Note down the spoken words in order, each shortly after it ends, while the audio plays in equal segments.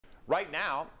Right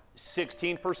now,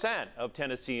 16% of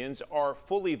Tennesseans are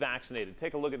fully vaccinated.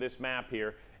 Take a look at this map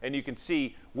here, and you can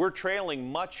see we're trailing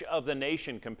much of the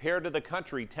nation. Compared to the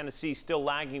country, Tennessee still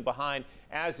lagging behind,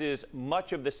 as is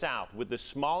much of the South, with the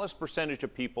smallest percentage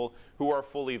of people who are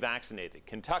fully vaccinated.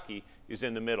 Kentucky is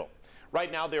in the middle.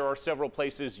 Right now, there are several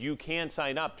places you can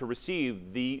sign up to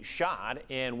receive the shot,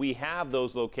 and we have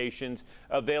those locations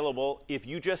available. If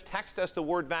you just text us the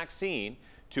word vaccine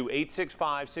to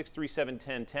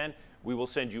 865-637-1010, we will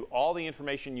send you all the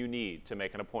information you need to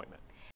make an appointment.